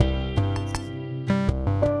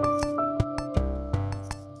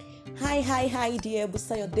Hi, dear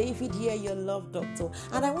Busayo David here, your love doctor,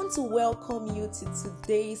 and I want to welcome you to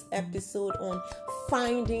today's episode on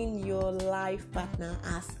finding your life partner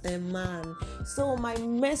as a man. So, my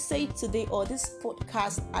message today, or this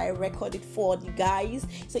podcast, I recorded for the guys.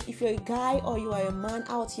 So, if you're a guy or you are a man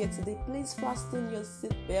out here today, please fasten your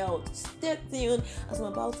seatbelt. Stay tuned as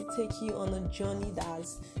I'm about to take you on a journey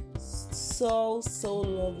that's so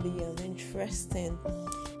lovely and interesting.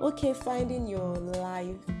 Okay, finding your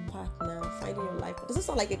life partner. Does it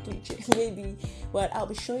sound like a cliche? Maybe, but I'll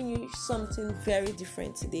be showing you something very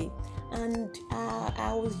different today. And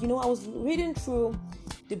I was reading through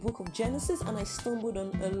the book of Genesis, and I stumbled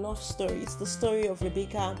on a love story. It's the story of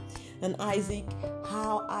Rebecca and Isaac.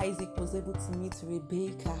 How Isaac was able to meet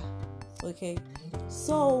Rebecca. Okay,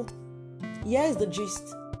 so here's the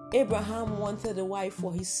gist. Abraham wanted a wife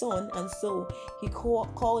for his son, and so he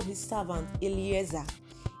called his servant Eliezer.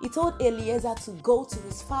 He told Eliezer to go to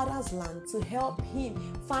his father's land to help him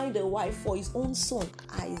find a wife for his own son,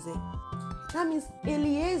 Isaac. That means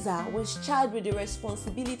Eliezer was charged with the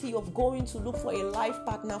responsibility of going to look for a life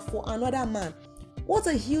partner for another man. What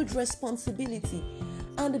a huge responsibility.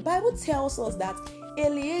 And the Bible tells us that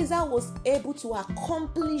Eliezer was able to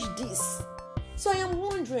accomplish this. So I am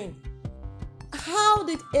wondering, how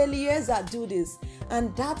did Eliezer do this?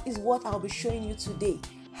 And that is what I'll be showing you today.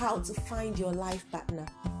 How to find your life partner.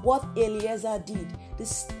 What Eliezer did. The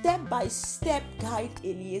step-by-step guide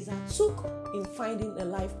Eliezer took in finding a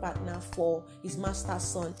life partner for his master's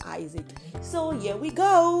son Isaac. So here we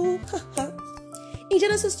go. In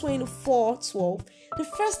Genesis 24:12, the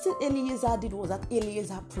first thing Eliezer did was that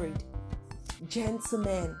Eliezer prayed.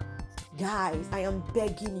 Gentlemen, guys, I am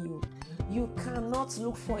begging you. You cannot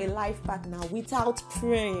look for a life partner without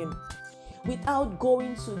praying, without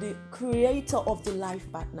going to the creator of the life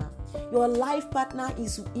partner. Your life partner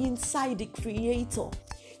is inside the creator.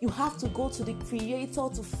 You have to go to the creator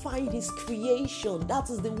to find his creation. That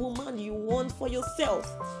is the woman you want for yourself.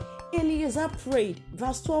 Eliezer prayed.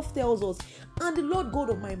 Verse 12 tells us, "And the Lord God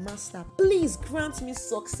of my master, please grant me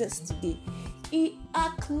success today." He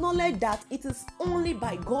acknowledged that it is only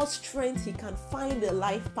by God's strength he can find a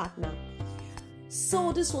life partner.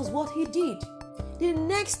 So this was what he did. The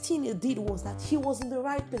next thing he did was that he was in the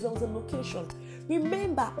right place. There was a location.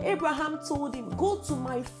 Remember, Abraham told him, "Go to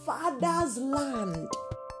my father's land."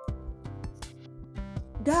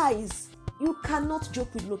 Guys, you cannot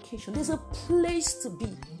joke with location. There's a place to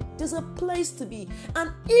be.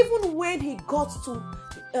 And even when he got to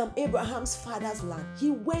Abraham's father's land,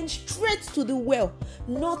 he went straight to the well,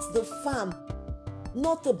 not the farm,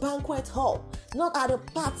 not the banquet hall, not at a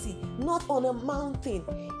party, not on a mountain.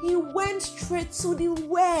 He went straight to the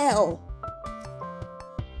well.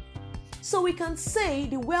 So we can say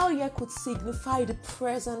the well here could signify the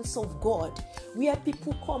presence of God, where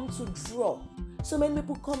people come to draw. So many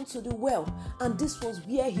people come to the well, and this was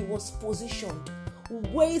where he was positioned,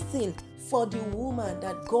 waiting for the woman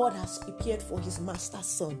that God has prepared for his master's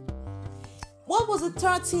son. What was the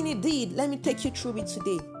third thing he did? Let me take you through it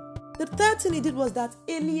today. The third thing he did was that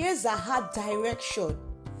Eliezer had direction.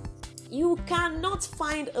 You cannot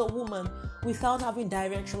find a woman without having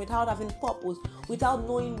direction, without having purpose, without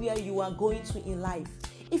knowing where you are going to in life.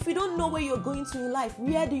 If you don't know where you're going to in life,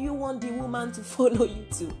 where do you want the woman to follow you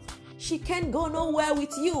to? She can't go nowhere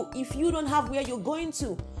with you if you don't have where you're going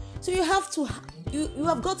to. So you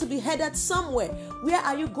have got to be headed somewhere. Where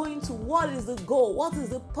are you going to? What is the goal? What is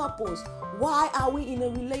the purpose? Why are we in a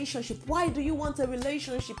relationship? Why do you want a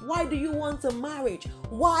relationship? Why do you want a marriage?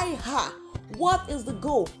 Why her? What is the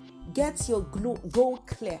goal? Get your goal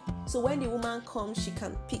clear. So when the woman comes, she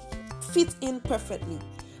can fit in perfectly.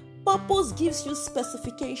 Purpose gives you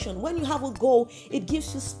specification. When you have a goal, it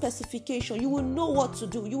gives you specification. You will know what to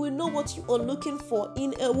do. You will know what you are looking for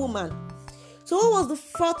in a woman. So what was the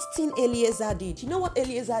fourth thing Eliezer did? You know what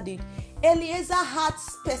Eliezer did? Eliezer had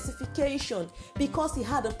specification because he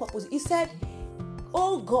had a purpose. He said,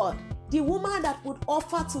 "Oh God, the woman that would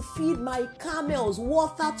offer to feed my camels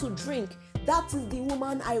water to drink, that is the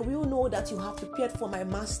woman I will know that you have prepared for my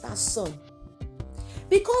master's son."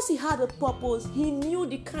 Because he had a purpose, he knew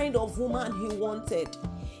the kind of woman he wanted.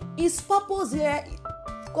 His purpose here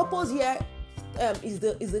is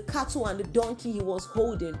the cattle and the donkey he was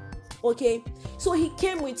holding. Okay, so he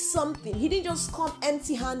came with something. He didn't just come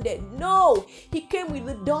empty-handed. No, he came with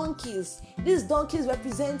the donkeys. These donkeys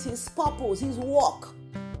represent his purpose, his work.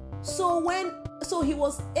 So he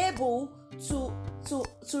was able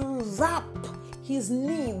to wrap his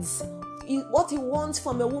needs, what he wants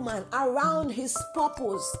from a woman, around his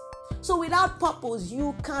purpose. So without purpose,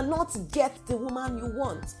 you cannot get the woman you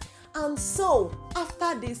want. And so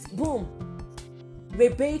after this, boom,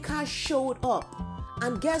 Rebecca showed up.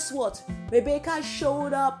 And guess what? Rebecca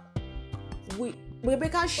showed up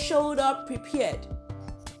prepared.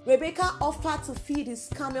 Rebecca offered to feed his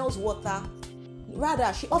camels water.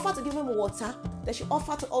 Rather, she offered to give him water. Then she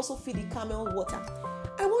offered to also feed the camel water.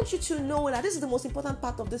 I want you to know that this is the most important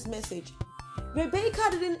part of this message. Rebecca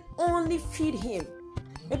didn't only feed him.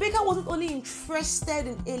 Rebecca wasn't only interested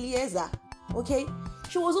in Eliezer, okay?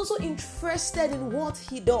 She was also interested in what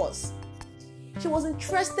he does. She was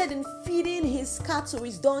interested in feeding his cattle,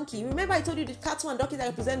 his donkey. Remember I told you the cattle and donkey that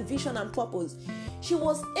represent vision and purpose. She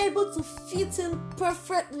was able to fit him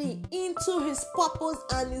perfectly into his purpose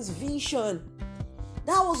and his vision.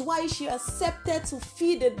 That was why she accepted to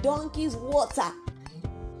feed the donkeys water.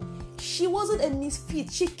 She wasn't a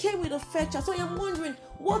misfit. She came with a fetcher. So I'm wondering,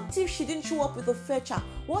 what if she didn't show up with a fetcher?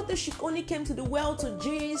 What if she only came to the well to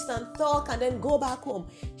gist and talk and then go back home?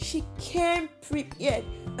 She came prepared.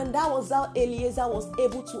 And that was how Eliezer was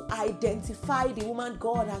able to identify the woman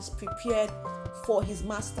God has prepared for his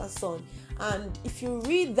master's son. And if you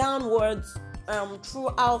read downwards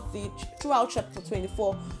throughout chapter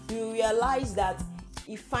 24, you realize that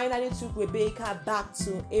he finally took Rebecca back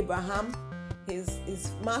to Abraham,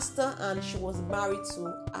 his master, and she was married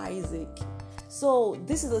to Isaac. So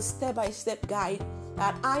this is a step-by-step guide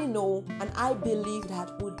that I know and I believe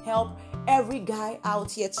that would help every guy out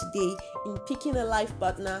here today in picking a life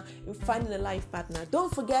partner, in finding a life partner.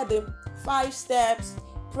 Don't forget the 5 steps.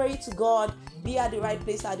 Pray to God, be at the right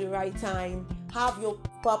place at the right time, have your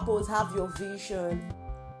purpose, have your vision,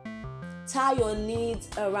 tie your needs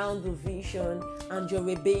around the vision, and your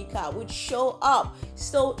Rebecca would show up.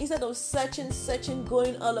 So instead of searching,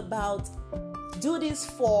 going all about do this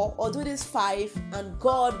 4 or do this 5, and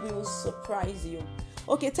God will surprise you.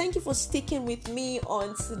 Okay, thank you for sticking with me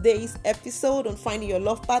on today's episode on finding your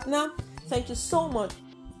love partner. Thank you so much.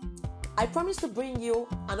 I promise to bring you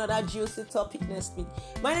another juicy topic next week.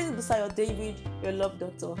 My name is Busayo David, your love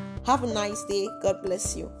doctor. Have a nice day. God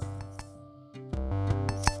bless you.